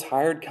you feel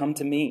tired? Come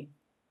to me.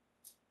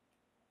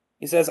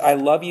 He says, I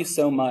love you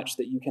so much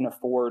that you can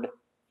afford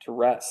to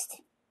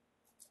rest.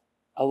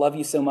 I love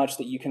you so much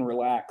that you can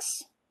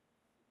relax.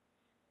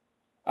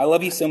 I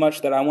love you so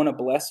much that I want to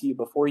bless you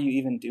before you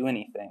even do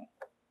anything.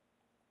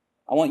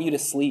 I want you to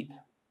sleep.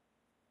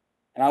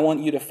 And I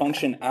want you to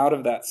function out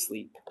of that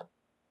sleep.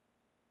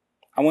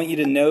 I want you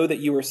to know that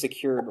you are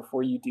secure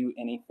before you do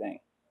anything.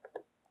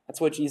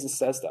 That's what Jesus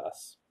says to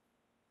us.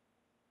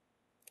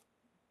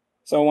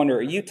 So I wonder,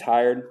 are you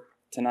tired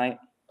tonight?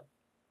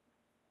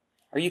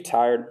 Are you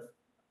tired?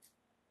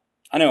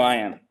 I know I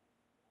am.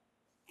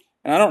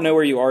 And I don't know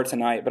where you are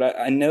tonight, but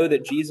I know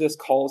that Jesus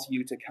calls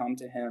you to come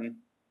to him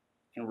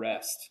and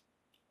rest.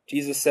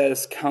 Jesus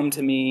says, come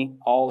to me,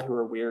 all who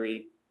are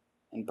weary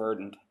and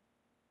burdened.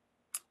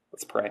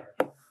 Let's pray.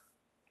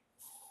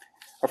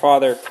 Our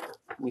Father,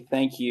 we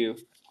thank you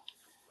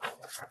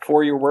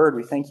for your word.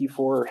 We thank you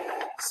for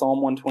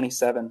Psalm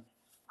 127.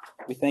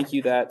 We thank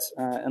you that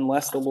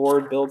unless the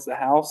Lord builds the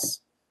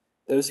house,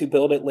 those who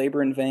build it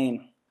labor in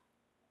vain.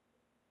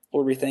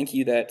 Lord, we thank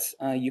you that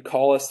you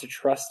call us to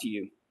trust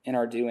you in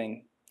our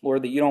doing.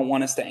 Lord, that you don't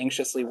want us to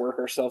anxiously work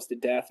ourselves to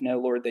death. No,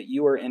 Lord, that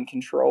you are in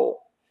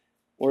control.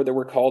 Lord, that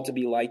we're called to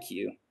be like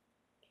you.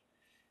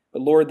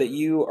 But Lord, that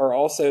you are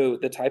also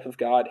the type of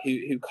God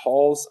who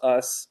calls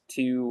us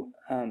to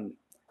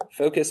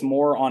focus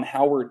more on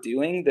how we're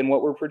doing than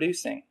what we're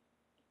producing.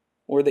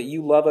 Lord, that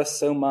you love us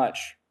so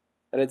much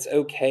that it's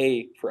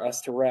okay for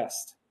us to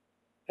rest.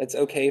 It's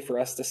okay for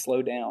us to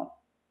slow down.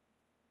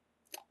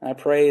 And I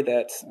pray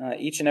that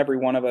each and every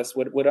one of us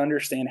would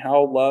understand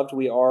how loved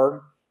we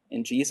are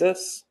in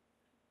Jesus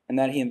and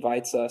that he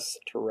invites us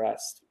to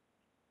rest.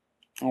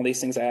 All these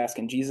things I ask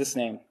in Jesus'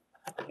 name.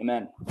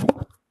 Amen.